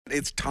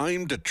It's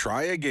time to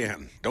try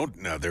again.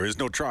 There is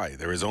no try.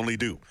 There is only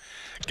do.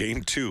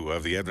 Game 2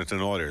 of the Edmonton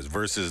Oilers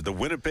versus the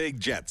Winnipeg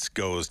Jets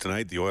goes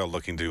tonight. The Oil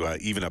looking to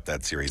even up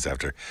that series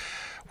after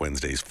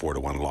Wednesday's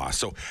 4-1 loss.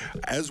 So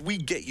as we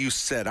get you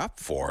set up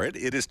for it,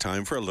 it is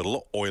time for a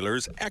little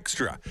Oilers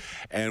Extra.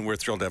 And we're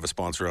thrilled to have a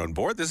sponsor on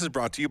board. This is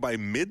brought to you by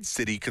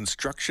Mid-City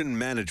Construction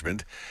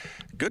Management.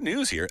 Good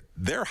news here.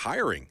 They're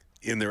hiring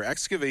in their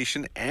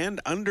excavation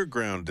and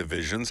underground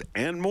divisions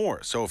and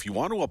more. So if you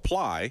want to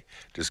apply,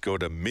 just go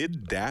to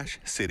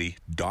mid-city.ca.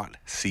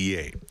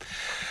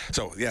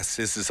 So yes,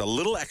 this is a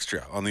little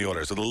extra on the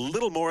Oilers, a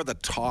little more of the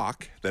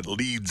talk that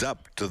leads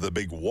up to the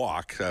big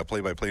walk.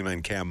 Play-by-play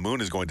man Cam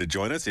Moon is going to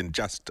join us in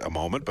just a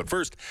moment. But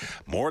first,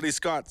 Morley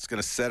Scott's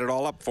going to set it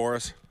all up for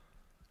us.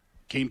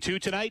 Game 2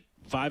 tonight.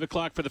 5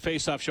 o'clock for the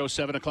face-off show.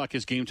 7 o'clock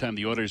is game time.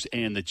 The Oilers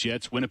and the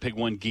Jets. Winnipeg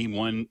won game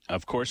 1,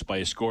 of course, by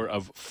a score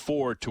of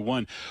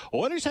 4-1.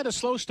 Oilers had a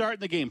slow start in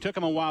the game. Took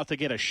them a while to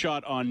get a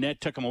shot on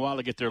net. Took them a while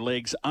to get their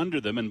legs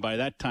under them. And by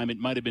that time, it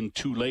might have been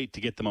too late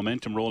to get the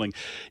momentum rolling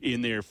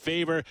in their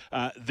favor.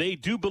 They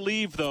do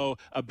believe, though,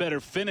 a better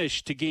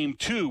finish to game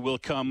 2 will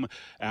come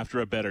after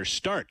a better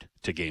start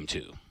to game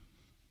 2.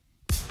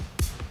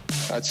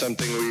 That's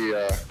something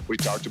we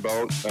talked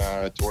about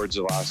towards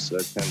the last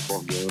 10,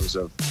 12 games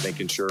of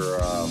making sure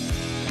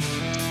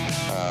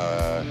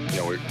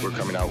we're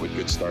coming out with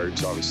good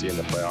starts. Obviously in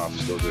the playoffs,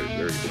 those are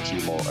the key.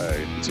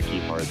 It's a key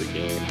part of the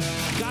game.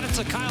 Got it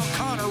to Kyle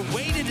Connor,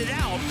 waited it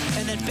out,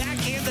 and then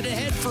backhanded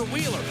ahead for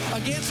Wheeler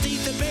against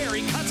Ethan Bear.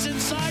 He cuts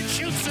inside,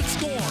 shoots, and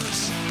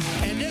scores.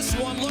 And this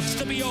one looks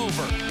to be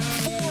over.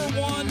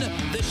 4-1.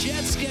 The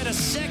Jets get a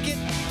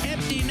second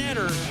empty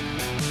netter.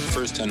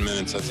 First 10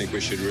 minutes, I think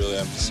we should really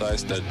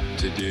emphasize that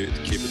to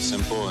keep it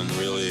simple and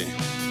really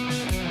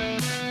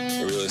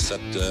set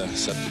the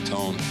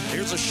tone.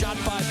 Here's a shot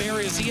by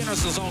Barry as he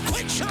enters the zone.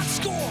 Quick shot,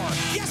 score!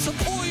 Yes,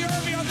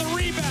 Puljujärvi on the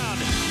rebound.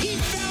 He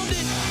found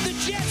it. The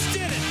Jets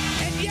did it.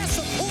 And yes,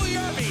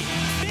 Puljujärvi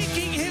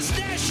making his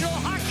National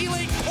Hockey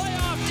League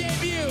playoff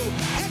debut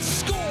and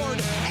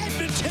scored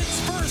Edmonton's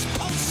first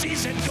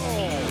postseason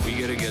goal. We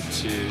got to get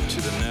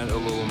to the net a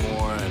little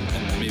more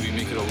and maybe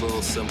make it a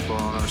little simpler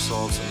on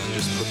ourselves and then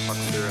just put puck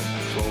there and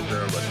flow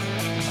there. But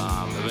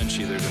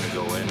eventually they're going to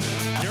go in.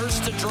 Nurse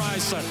to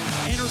Draisaitl,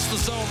 enters the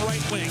zone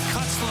right wing,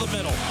 cuts to the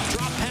middle,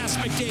 drop past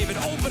McDavid,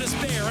 open is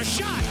Bear, a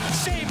shot,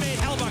 save made,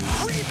 Hellbuck,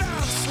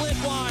 rebound, slid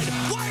wide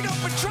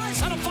open,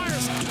 Draisaitl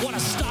fires. What a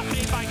stop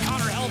made by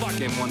Connor Hellbuck.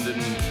 Game 1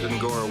 didn't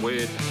go our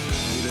way.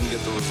 We didn't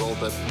get the result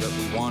that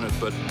we wanted,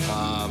 but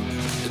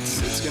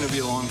it's going to be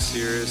a long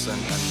series,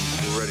 and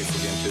we're ready for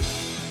game 2.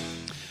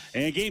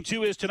 And game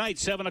 2 is tonight,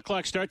 7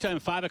 o'clock start time,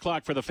 5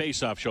 o'clock for the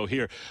face-off show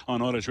here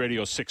on Oilers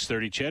Radio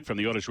 630. Ched from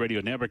the Oilers Radio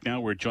Network. Now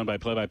we're joined by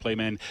play-by-play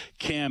man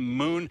Cam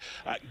Moon.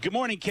 Good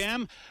morning,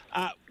 Cam.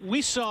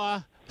 We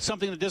saw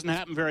something that doesn't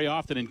happen very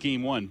often in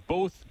game 1.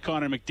 Both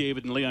Connor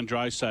McDavid and Leon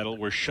Draisaitl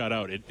were shut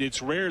out.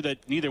 It's rare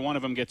that neither one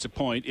of them gets a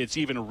point. It's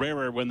even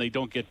rarer when they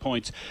don't get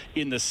points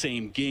in the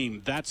same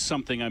game. That's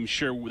something I'm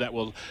sure that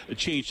will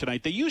change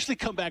tonight. They usually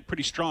come back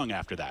pretty strong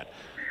after that.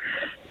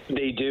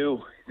 They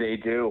do.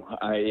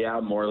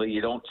 Morley, you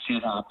don't see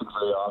it happen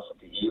very often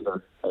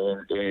either.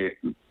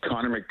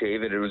 Connor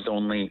McDavid, it was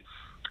only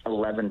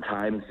 11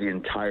 times the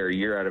entire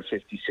year out of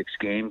 56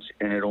 games,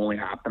 and it only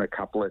happened a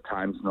couple of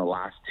times in the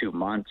last 2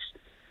 months.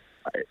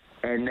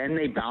 And then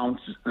they've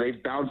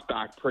bounced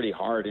back pretty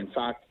hard. In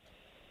fact,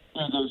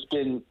 there's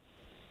been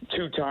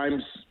 2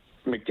 times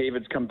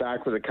McDavid's come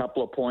back with a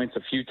couple of points.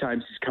 A few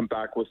times he's come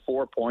back with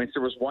 4 points.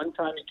 There was one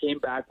time he came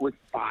back with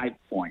 5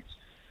 points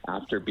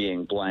after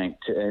being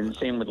blanked. And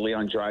same with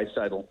Leon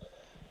Draisaitl.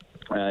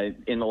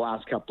 In the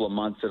last couple of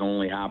months, it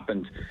only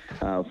happened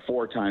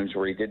 4 times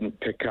where he didn't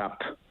pick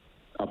up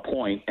a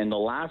point. And the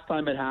last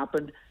time it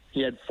happened,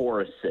 he had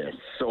 4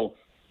 assists. So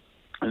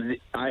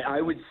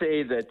I would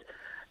say that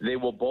they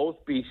will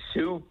both be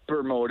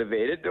super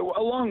motivated,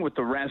 along with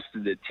the rest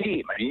of the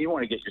team. I mean, you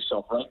want to get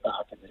yourself right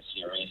back in this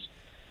series,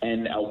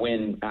 and a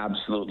win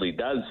absolutely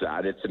does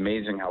that. It's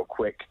amazing how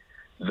quick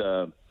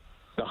the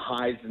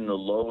highs and the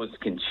lows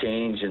can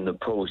change in the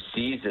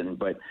postseason.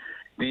 But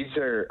these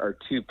are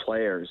 2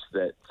 players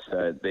that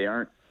they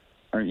aren't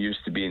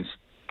used to being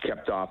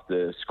kept off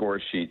the score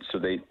sheet, so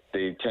they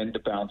tend to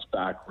bounce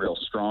back real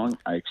strong.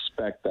 I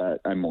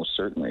most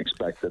certainly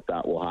expect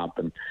that will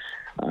happen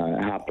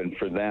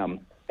for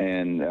them.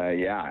 And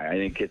I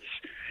think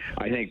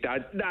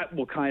that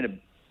will kind of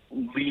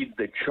lead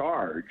the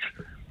charge,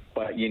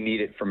 but you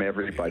need it from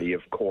everybody,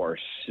 of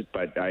course.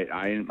 But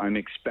I'm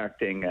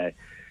expecting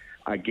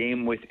a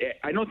game with.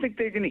 I don't think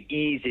they're going to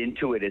ease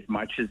into it as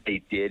much as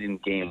they did in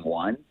game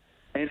 1,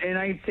 and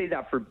I'd say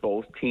that for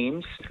both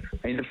teams.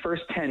 I mean, the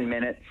first 10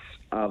 minutes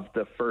of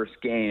the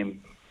first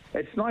game,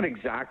 it's not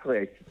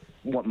exactly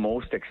what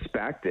most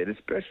expected,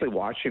 especially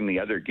watching the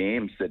other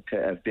games that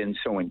have been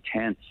so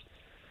intense.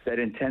 That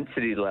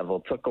intensity level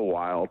took a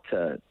while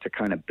to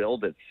kind of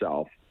build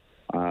itself.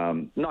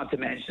 Not to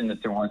mention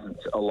that there wasn't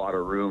a lot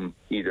of room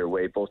either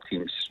way. Both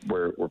teams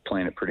were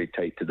playing it pretty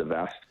tight to the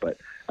vest, but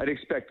I'd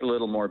expect a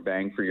little more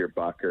bang for your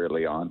buck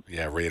early on.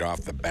 Yeah, right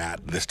off the bat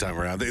this time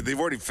around. They've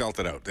already felt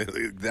it out.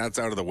 That's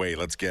out of the way.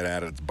 Let's get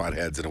at it, butt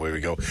heads, and away we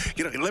go.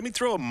 Let me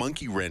throw a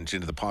monkey wrench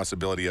into the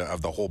possibility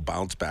of the whole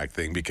bounce back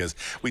thing, because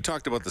we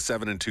talked about the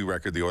 7-2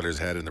 record the Oilers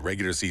had in the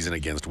regular season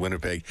against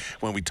Winnipeg.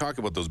 When we talk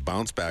about those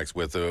bounce backs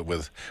with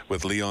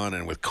Leon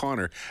and with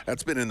Connor,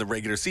 that's been in the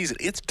regular season.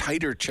 It's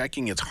tighter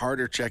checking. It's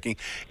harder checking.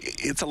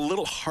 It's a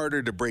little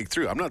harder to break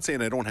through. I'm not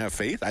saying I don't have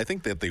faith. I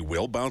think that they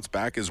will bounce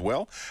back as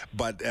well,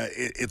 but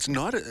it's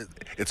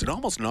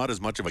almost not as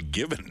much of a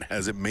given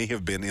as it may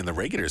have been in the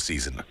regular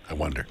season, I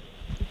wonder.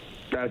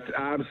 That's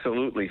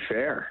absolutely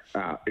fair.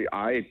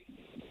 I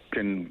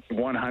can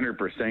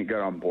 100% get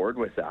on board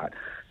with that,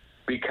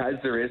 because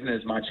there isn't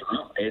as much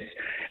room.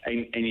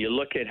 And you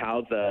look at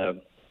how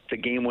the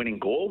game-winning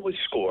goal was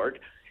scored.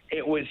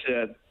 It was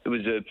a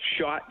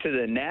shot to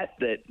the net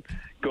that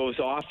goes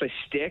off a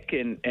stick,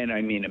 and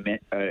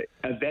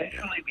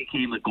eventually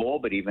became a goal.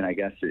 But even, I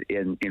guess,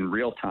 in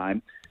real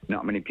time,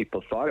 not many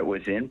people thought it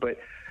was in. But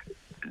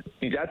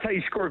that's how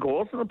you score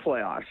goals in the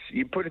playoffs.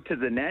 You put it to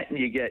the net, and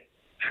you get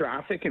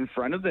traffic in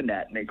front of the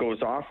net, and it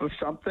goes off of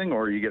something,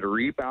 or you get a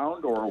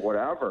rebound or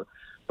whatever.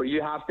 But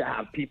you have to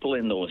have people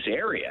in those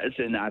areas,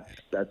 and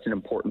that's an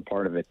important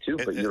part of it too.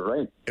 But you're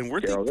right. And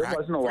there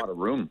wasn't a lot of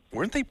room.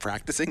 Weren't they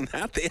practicing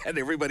that? They had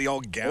everybody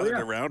all gathered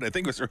around. I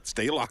think it was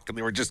Staylock, and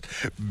they were just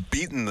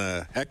beating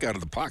the heck out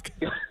of the puck.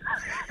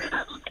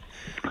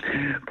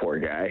 Poor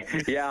guy.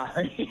 Yeah.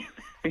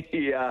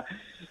 Yeah.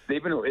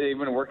 They've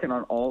been working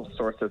on all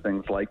sorts of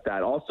things like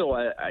that. Also,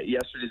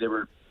 yesterday they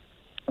were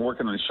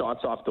working on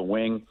shots off the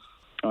wing,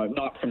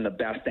 not from the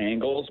best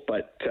angles,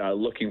 but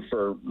looking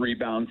for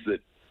rebounds that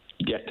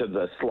get to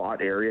the slot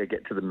area,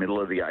 get to the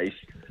middle of the ice.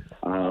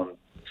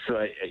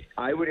 So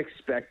I would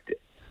expect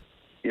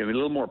a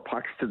little more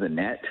pucks to the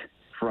net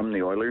from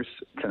the Oilers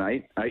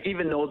tonight.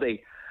 Even though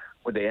they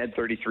had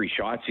 33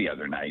 shots the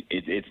other night,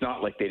 it's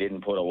not like they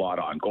didn't put a lot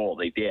on goal.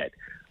 They did.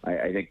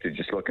 I think they're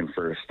just looking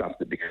for stuff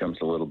that becomes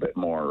a little bit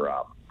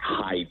more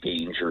high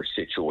danger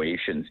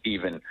situations,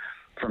 even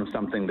from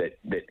something that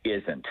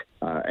isn't.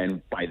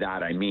 And by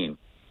that I mean,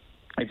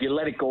 if you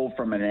let it go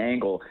from an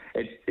angle,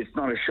 it's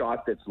not a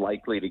shot that's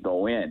likely to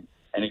go in.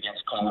 And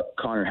against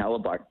Connor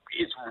Hellebuyck,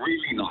 it's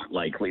really not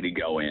likely to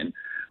go in.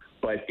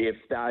 But if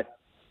that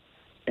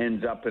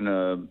ends up in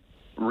a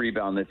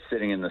rebound that's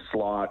sitting in the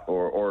slot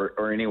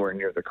or anywhere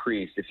near the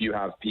crease, if you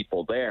have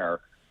people there,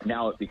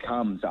 now it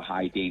becomes a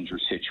high danger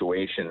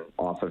situation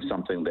off of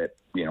something that,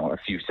 a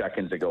few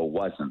seconds ago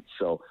wasn't.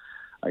 So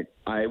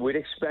I would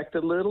expect a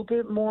little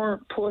bit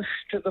more push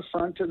to the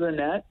front of the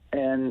net,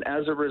 and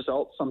as a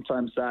result,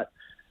 sometimes that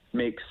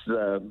makes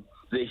the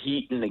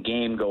heat in the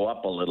game go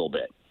up a little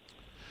bit.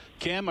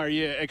 Cam, are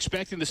you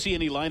expecting to see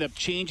any lineup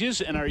changes,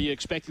 and are you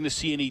expecting to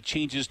see any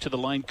changes to the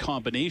line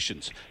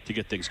combinations to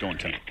get things going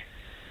tonight?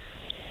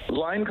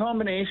 Line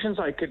combinations,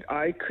 I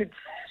could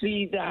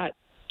see that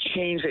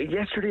change.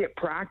 Yesterday at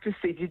practice,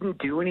 they didn't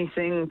do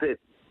anything that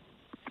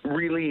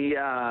really,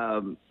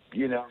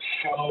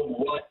 showed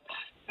what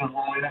the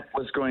lineup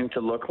was going to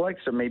look like.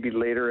 So maybe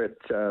later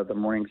at the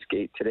morning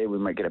skate today, we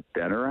might get a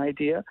better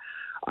idea.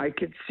 I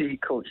could see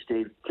Coach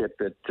Dave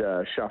Tippett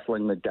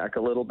shuffling the deck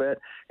a little bit.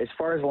 As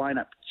far as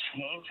lineup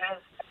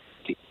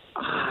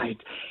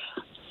changes,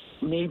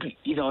 maybe,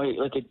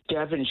 like a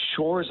Devin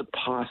Shore is a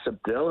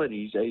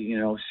possibility.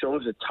 So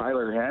is a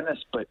Tyler Hennis,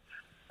 but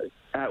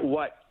at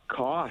what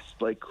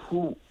cost? Like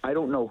who? I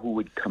don't know who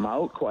would come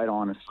out, quite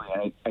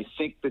honestly. I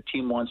think the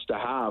team wants to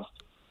have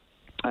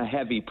a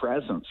heavy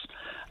presence,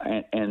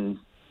 and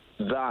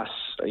thus,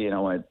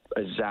 a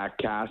Zach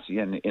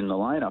Kassian in the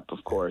lineup,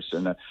 of course,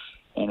 and a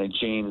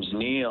James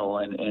Neal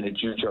and a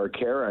Jujhar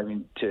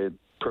Khaira, to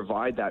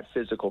provide that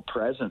physical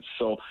presence.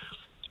 So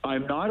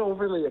I'm not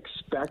overly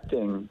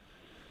expecting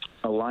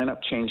a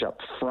lineup change up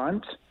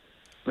front.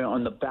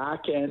 On the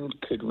back end,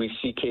 could we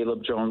see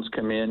Caleb Jones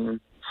come in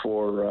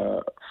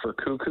for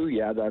Cuckoo?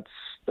 Yeah,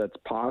 that's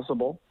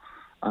possible.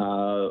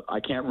 I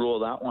can't rule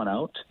that one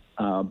out.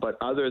 But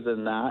other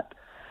than that,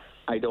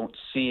 I don't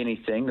see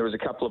anything. There was a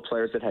couple of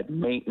players that had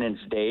maintenance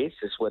days,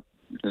 is what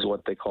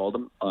they called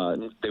them.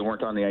 They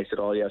weren't on the ice at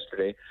all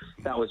yesterday.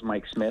 That was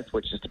Mike Smith,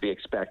 which is to be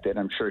expected.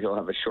 I'm sure he'll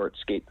have a short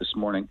skate this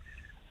morning.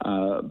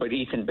 But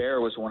Ethan Bear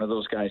was one of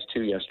those guys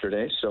too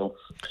yesterday. So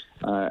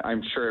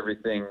I'm sure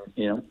everything,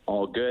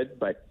 all good.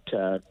 But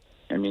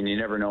you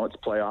never know. It's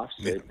playoffs.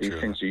 Yeah, these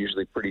things are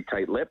usually pretty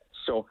tight-lipped.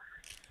 So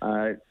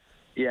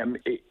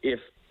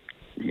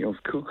if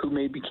Cuckoo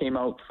maybe came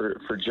out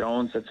for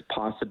Jones, that's a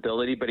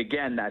possibility. But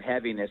again, that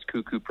heaviness,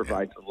 Cuckoo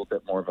provides a little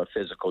bit more of a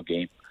physical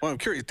game. Well, I'm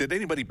curious, did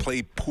anybody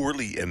play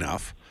poorly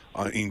enough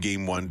in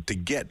Game 1 to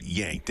get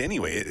yanked?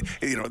 Anyway,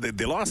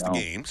 they lost the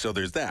game, so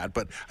there's that.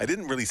 But I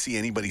didn't really see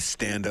anybody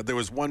stand up. There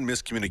was one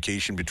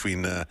miscommunication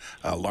between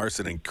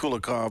Larson and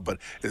Kulikov, but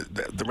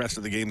the rest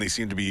of the game, they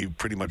seemed to be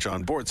pretty much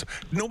on board. So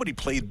nobody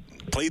played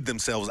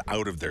themselves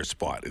out of their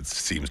spot, it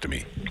seems to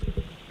me.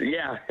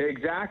 Yeah,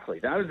 exactly.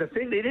 That was the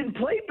thing. They didn't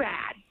play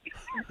bad.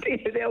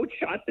 they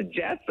outshot the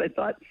Jets. I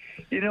thought,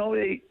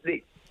 they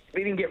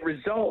didn't get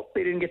results.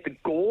 They didn't get the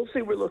goals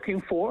they were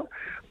looking for,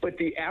 but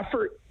the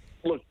effort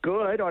looked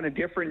good. On a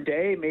different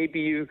day, maybe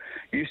you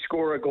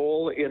score a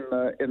goal in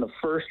the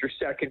first or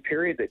second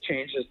period that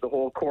changes the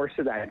whole course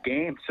of that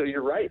game. So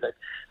you're right.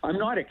 I'm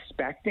not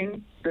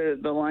expecting the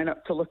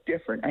lineup to look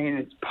different. I mean,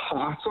 it's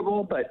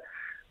possible, but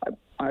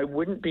I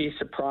wouldn't be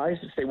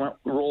surprised if they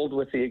rolled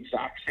with the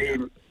exact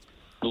same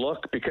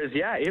look, because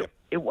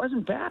it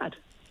wasn't bad.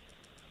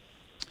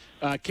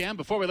 Cam,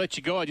 before we let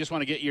you go, I just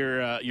want to get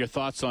your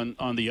thoughts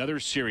on the other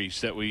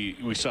series that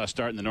we saw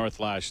start in the North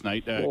last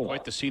night.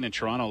 Quite the scene in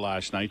Toronto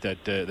last night.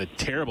 That the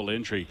terrible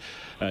injury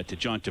to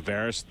John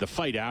Tavares. The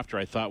fight after,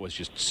 I thought, was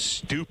just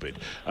stupid.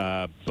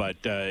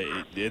 But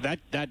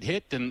that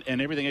hit and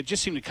everything, it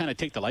just seemed to kind of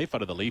take the life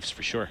out of the Leafs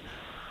for sure.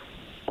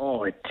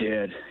 Oh, it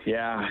did.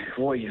 Yeah.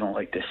 Boy, you don't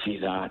like to see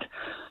that.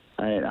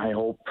 I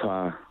hope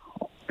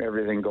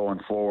everything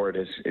going forward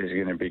is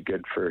going to be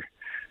good for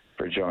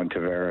John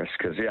Tavares,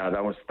 because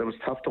that was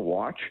tough to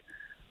watch.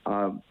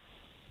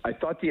 I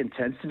thought the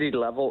intensity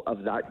level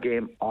of that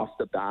game off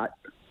the bat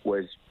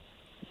was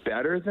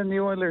better than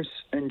the Oilers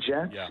and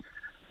Jets,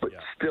 but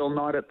still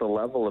not at the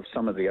level of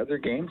some of the other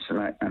games,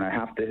 and I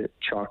have to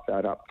chalk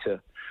that up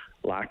to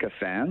lack of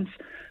fans.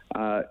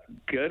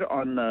 Good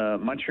on the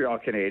Montreal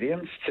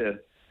Canadiens to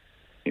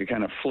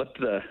kind of flip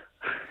the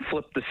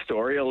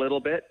story a little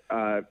bit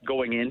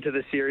going into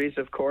the series.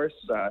 Of course,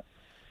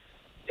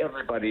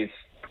 everybody's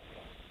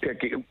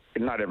picking,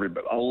 not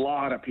everybody, a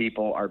lot of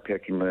people are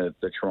picking the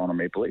Toronto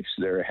Maple Leafs.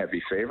 They're a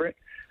heavy favorite,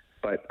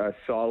 but a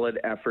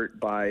solid effort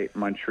by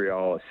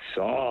Montreal, a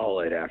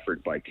solid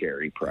effort by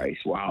Carey Price.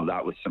 Wow,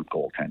 that was some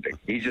goaltending.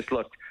 He just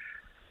looked,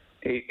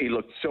 he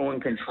looked so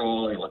in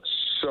control. He looked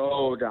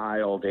so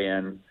dialed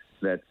in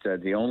that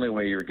the only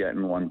way you're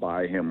getting one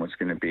by him was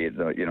going to be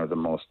the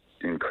most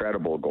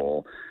incredible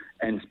goal.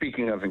 And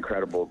speaking of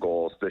incredible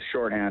goals, the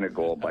shorthanded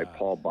goal by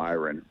Paul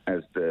Byron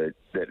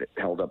that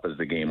held up as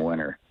the game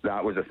winner,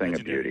 that was a thing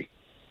of beauty.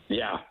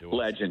 Yeah,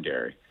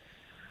 legendary.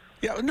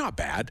 Yeah, not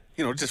bad.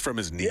 Just from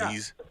his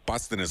knees,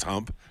 busting his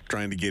hump,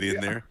 trying to get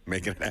in there,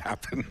 making it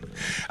happen.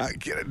 I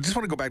just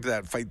want to go back to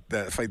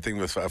that fight thing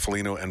with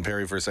Foligno and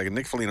Perry for a second.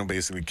 Nick Foligno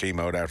basically came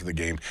out after the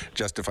game,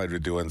 justified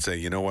with doing, and say,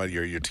 you know what,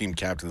 your team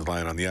captain's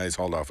lying on the ice,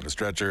 hauled off in a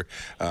stretcher,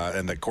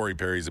 and that Corey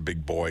Perry's a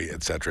big boy,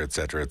 et cetera, et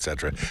cetera, et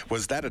cetera.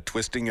 Was that a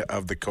twisting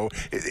of the code?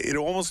 It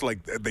almost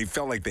like they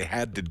felt like they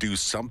had to do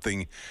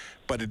something,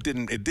 but it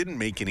didn't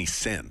make any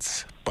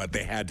sense. But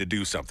they had to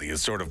do something.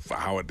 It's sort of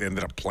how it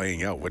ended up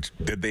playing out. Which,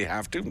 did they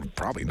have to?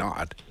 Probably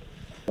not.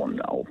 Well,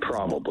 no,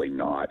 probably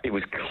not. It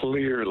was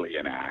clearly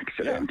an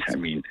accident. Yeah. I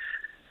mean,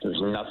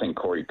 there's nothing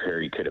Corey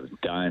Perry could have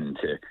done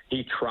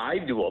he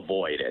tried to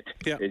avoid it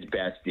as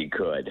best he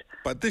could.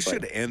 But this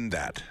should end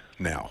that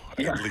now,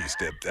 at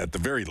least, at the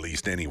very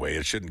least anyway.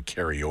 It shouldn't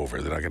carry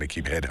over. They're not going to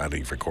keep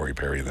headhunting for Corey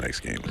Perry in the next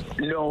game.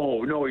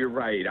 No, you're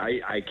right.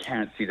 I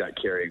can't see that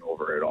carrying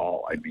over at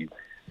all. I mean,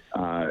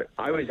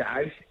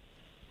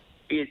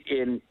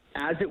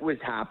 as it was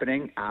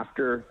happening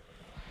after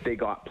they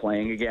got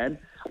playing again,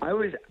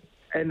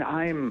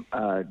 I'm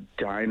a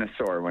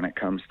dinosaur when it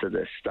comes to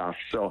this stuff.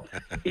 So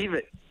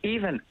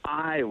even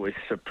I was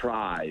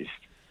surprised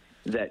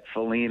that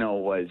Foligno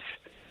was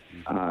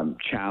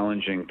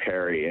challenging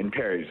Perry, and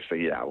Perry's just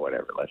like,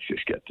 whatever, let's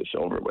just get this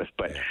over with.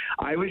 But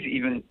I was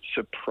even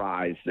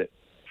surprised that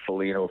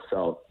Foligno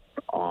felt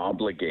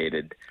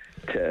obligated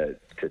to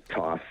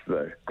toss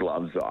the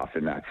gloves off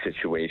in that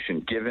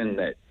situation, given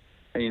that,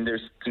 I mean,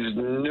 there's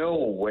no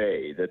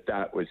way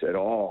that was at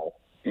all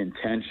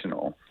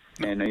intentional.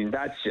 And I mean,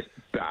 that's just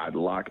bad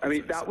luck. I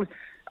mean, that was,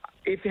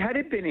 if had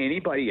it been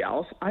anybody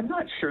else, I'm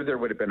not sure there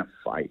would have been a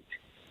fight.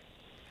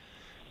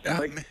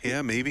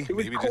 Maybe. It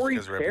was maybe Corey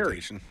just because of Perry.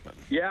 reputation. But.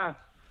 Yeah.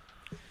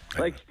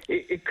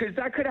 Because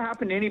that could have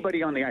happened to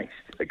anybody on the ice.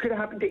 It could have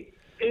happened to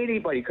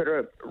anybody. Could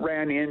have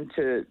ran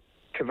into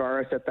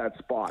Tavares at that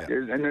spot. Yeah.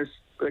 There's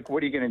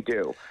what are you going to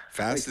do?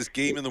 Fastest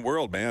game in the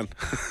world, man.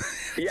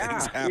 Yeah,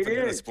 things happen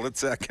in a split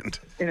second.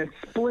 In a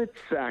split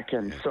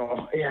second.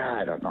 So,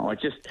 I don't know.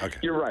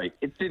 You're right.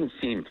 It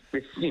seemed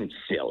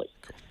silly.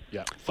 Cool.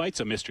 Yeah,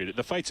 fight's a mystery.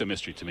 The fight's a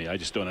mystery to me. I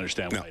just don't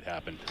understand why it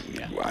happened.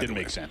 Yeah, it didn't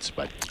make sense,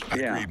 but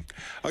agreed.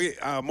 Okay,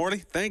 Morley,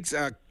 thanks.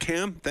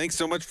 Cam, thanks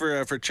so much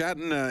for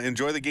chatting.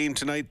 Enjoy the game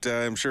tonight.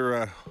 I'm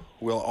sure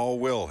we'll all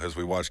will as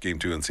we watch Game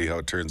 2 and see how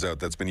it turns out.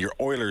 That's been your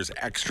Oilers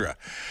Extra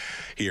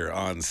here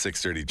on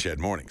 6:30 CHED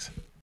Mornings.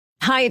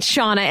 Hi, it's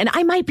Shauna, and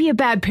I might be a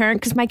bad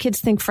parent because my kids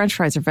think French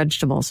fries are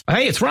vegetables.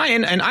 Hey, it's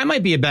Ryan, and I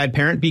might be a bad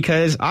parent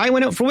because I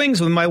went out for wings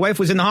when my wife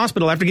was in the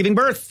hospital after giving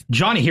birth.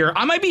 Johnny here.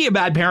 I might be a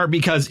bad parent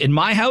because in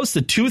my house,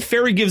 the tooth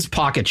fairy gives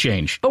pocket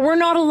change. But we're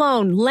not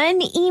alone. Len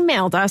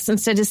emailed us and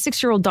said his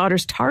 6-year-old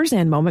daughter's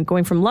Tarzan moment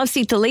going from love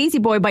seat to lazy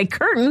boy by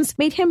curtains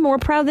made him more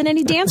proud than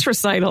any dance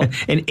recital.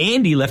 And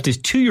Andy left his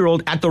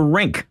 2-year-old at the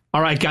rink.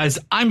 All right, guys,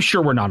 I'm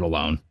sure we're not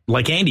alone.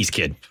 Like Andy's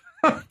kid.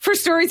 For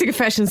stories and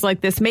confessions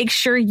like this, make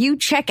sure you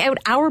check out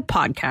our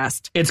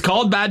podcast. It's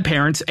called Bad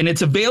Parents, and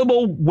it's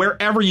available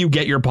wherever you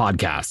get your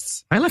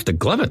podcasts. I left a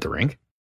glove at the rink.